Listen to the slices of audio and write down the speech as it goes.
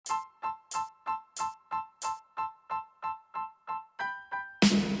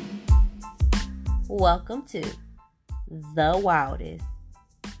Welcome to the wildest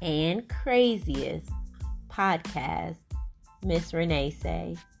and craziest podcast, Miss Renee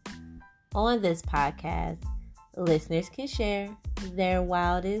say. On this podcast, listeners can share their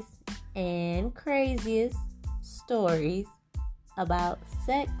wildest and craziest stories about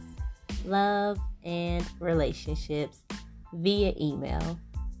sex, love, and relationships via email.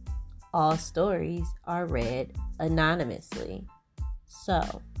 All stories are read anonymously.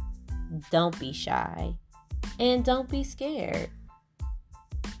 So, don't be shy and don't be scared.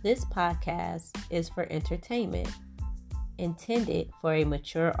 This podcast is for entertainment, intended for a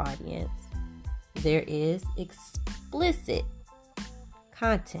mature audience. There is explicit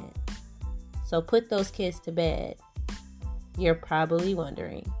content, so put those kids to bed. You're probably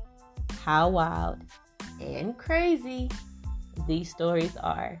wondering how wild and crazy these stories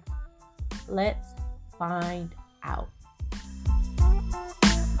are. Let's find out.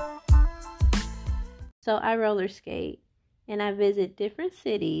 So I roller skate and I visit different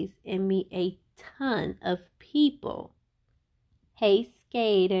cities and meet a ton of people. Hey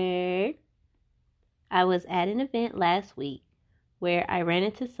skater! I was at an event last week where I ran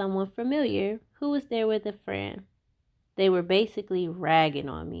into someone familiar who was there with a friend. They were basically ragging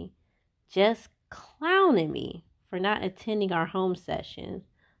on me, just clowning me for not attending our home sessions,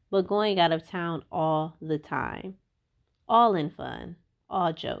 but going out of town all the time. All in fun,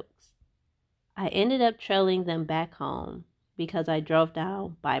 all jokes. I ended up trailing them back home because I drove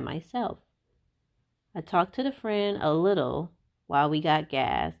down by myself. I talked to the friend a little while we got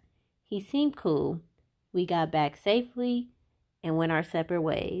gas. He seemed cool. We got back safely and went our separate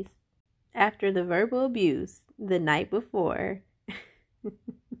ways. After the verbal abuse the night before,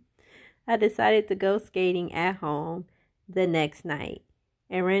 I decided to go skating at home the next night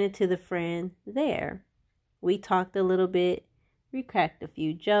and ran into the friend there. We talked a little bit, we cracked a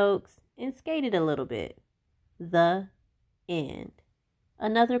few jokes, and skated a little bit. The end.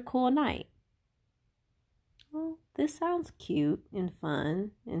 Another cool night. Well, this sounds cute and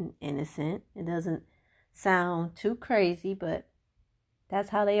fun and innocent. It doesn't sound too crazy, but that's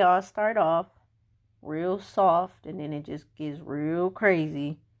how they all start off. Real soft, and then it just gets real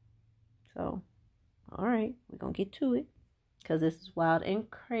crazy. So, all right, we're going to get to it because this is wild and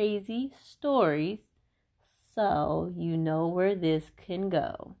crazy stories. So, you know where this can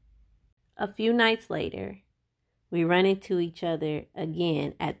go. A few nights later, we run into each other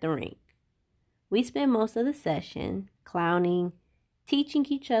again at the rink. We spend most of the session clowning, teaching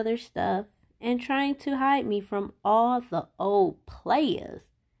each other stuff, and trying to hide me from all the old players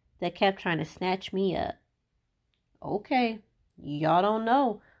that kept trying to snatch me up. Okay, y'all don't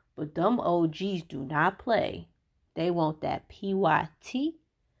know, but them OGs do not play. They want that PYT,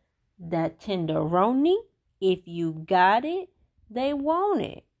 that tenderoni. If you got it, they want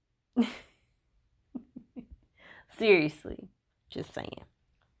it. Seriously, just saying.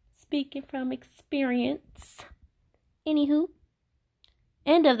 Speaking from experience. Anywho,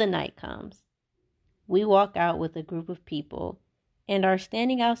 end of the night comes. We walk out with a group of people and are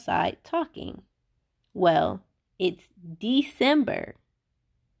standing outside talking. Well, it's December,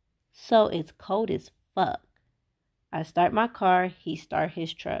 so it's cold as fuck. I start my car, he start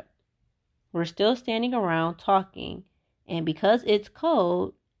his truck. We're still standing around talking, and because it's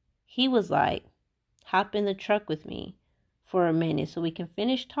cold, he was like, hop in the truck with me for a minute so we can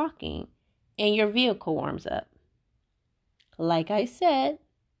finish talking and your vehicle warms up. Like I said,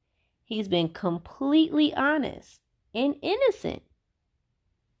 he's been completely honest and innocent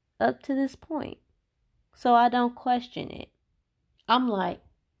up to this point, so I don't question it. I'm like,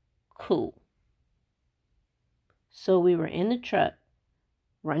 cool. So we were in the truck,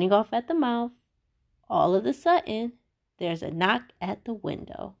 running off at the mouth. All of a sudden, there's a knock at the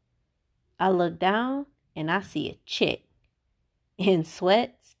window. I look down and I see a chick in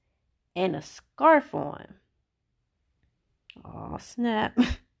sweats and a scarf on. Oh, snap.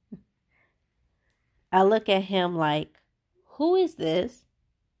 I look at him like, who is this?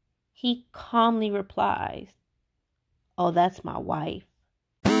 He calmly replies, oh, that's my wife.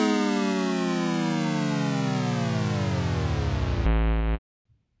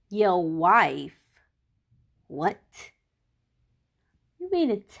 Your wife? What? You mean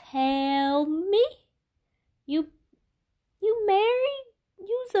to tell me you married?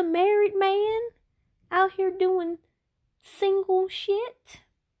 You's a married man out here doing single shit?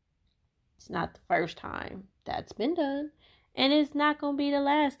 It's not the first time that's been done, and it's not going to be the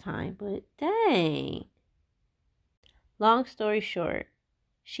last time, but dang. Long story short,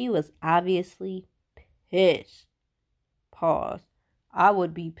 she was obviously pissed. Pause. I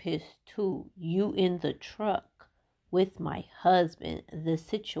would be pissed too. You in the truck with my husband. The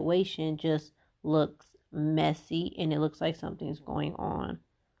situation just looks messy and it looks like something's going on.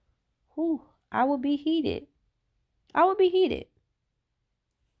 Whew, I would be heated. I would be heated.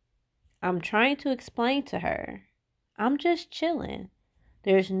 I'm trying to explain to her, I'm just chilling.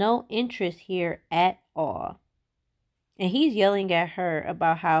 There's no interest here at all. And he's yelling at her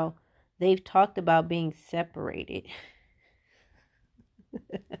about how they've talked about being separated.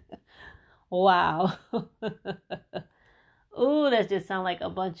 Wow. Ooh, that just sounds like a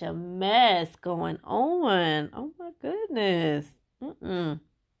bunch of mess going on. Oh my goodness.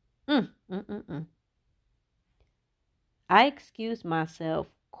 I excused myself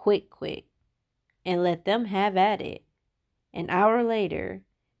quick, and let them have at it. An hour later,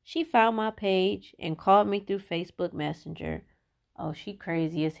 she found my page and called me through Facebook Messenger. Oh, she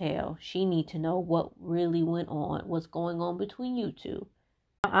crazy as hell. She need to know what really went on, what's going on between you two.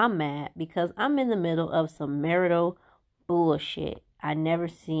 I'm mad because I'm in the middle of some marital bullshit I never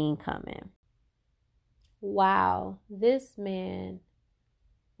seen coming. Wow, this man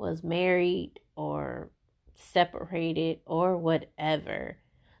was married or separated or whatever.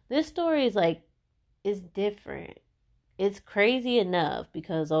 This story is different. It's crazy enough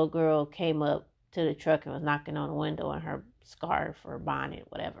because old girl came up to the truck and was knocking on the window in her scarf or bonnet,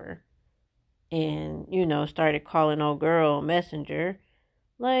 whatever. And, started calling old girl messenger.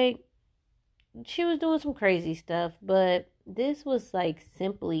 Like, she was doing some crazy stuff, but this was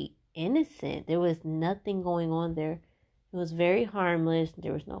simply innocent. There was nothing going on there. It was very harmless.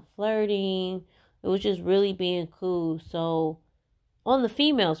 There was no flirting. It was just really being cool. So on the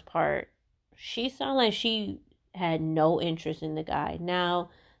female's part, she sounded like she had no interest in the guy.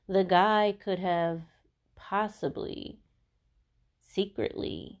 Now, the guy could have possibly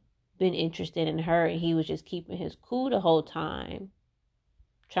secretly been interested in her, and he was just keeping his cool the whole time,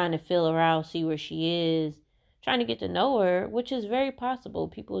 trying to feel her out, see where she is, trying to get to know her, which is very possible.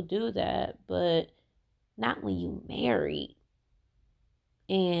 People do that, but not when you married.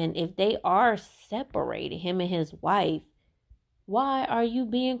 And if they are separated, him and his wife, why are you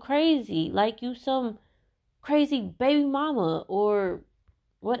being crazy? Like you some crazy baby mama or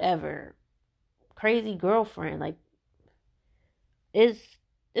whatever, crazy girlfriend. Like, it's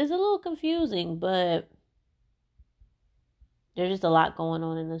a little confusing, but there's just a lot going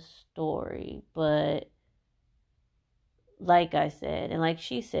on in the story. But like I said, and like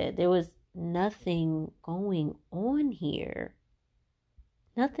she said, there was nothing going on here.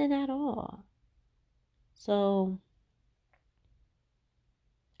 Nothing at all. So,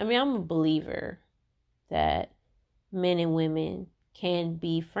 I mean, I'm a believer that men and women can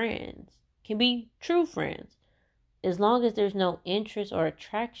be friends, can be true friends. As long as there's no interest or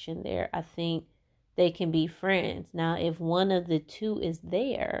attraction there, I think they can be friends. Now, if one of the two is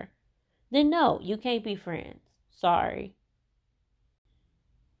there, then no, you can't be friends. Sorry.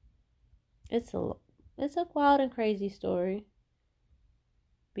 It's a wild and crazy story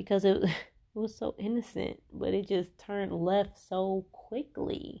because it was so innocent, but it just turned left so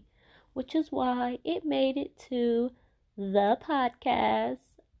quickly, which is why it made it to the podcast,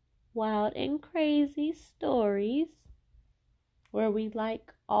 Wild and Crazy Stories, where we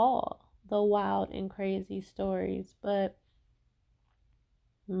like all the wild and crazy stories. But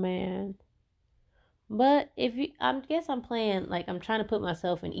man, if you, I guess I'm playing, I'm trying to put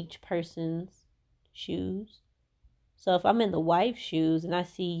myself in each person's shoes. So if I'm in the wife's shoes and I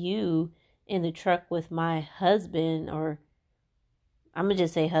see you in the truck with my husband, or I'm gonna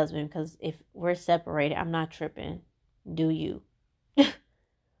just say husband because if we're separated, I'm not tripping. Do you?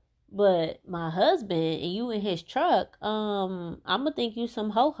 But my husband and you in his truck, I'm gonna think you some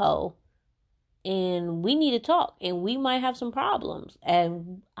ho-ho. And we need to talk, and we might have some problems,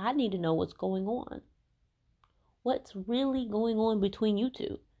 and I need to know what's going on. What's really going on between you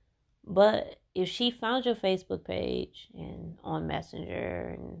two? But if she found your Facebook page and on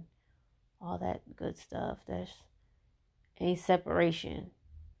Messenger and all that good stuff, that's a separation.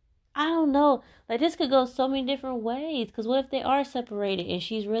 I don't know. This could go so many different ways. Because what if they are separated and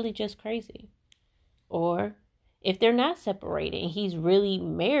she's really just crazy? Or if they're not separated and he's really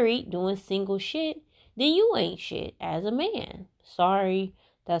married doing single shit, then you ain't shit as a man. Sorry,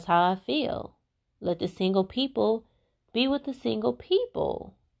 that's how I feel. Let the single people be with the single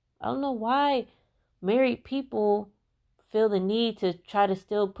people. I don't know why married people feel the need to try to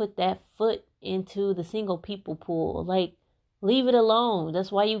still put that foot into the single people pool. Leave it alone.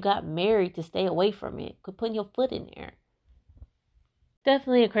 That's why you got married, to stay away from it. Quit putting your foot in there.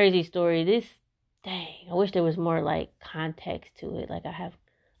 Definitely a crazy story. Dang, I wish there was more context to it. I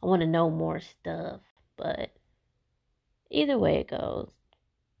want to know more stuff. But either way it goes,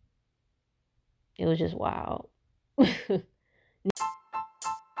 it was just wild.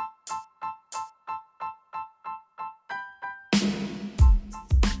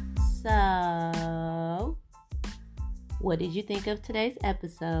 What did you think of today's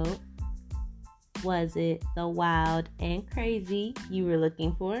episode? Was it the wild and crazy you were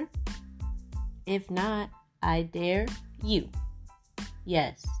looking for? If not, I dare you,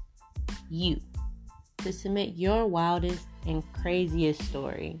 yes, you, to submit your wildest and craziest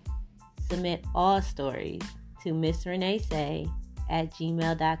story. Submit all stories to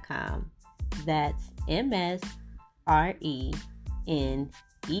MissReneeSay@gmail.com. That's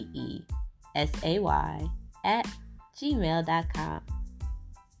MissReneesay@gmail.com.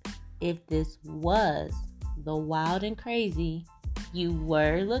 If this was the wild and crazy you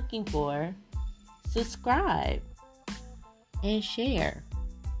were looking for, subscribe and share.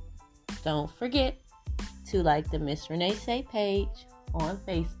 Don't forget to like the Miss Renee Say page on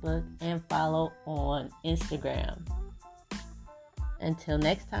Facebook and follow on Instagram. Until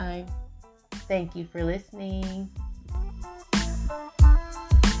next time, thank you for listening.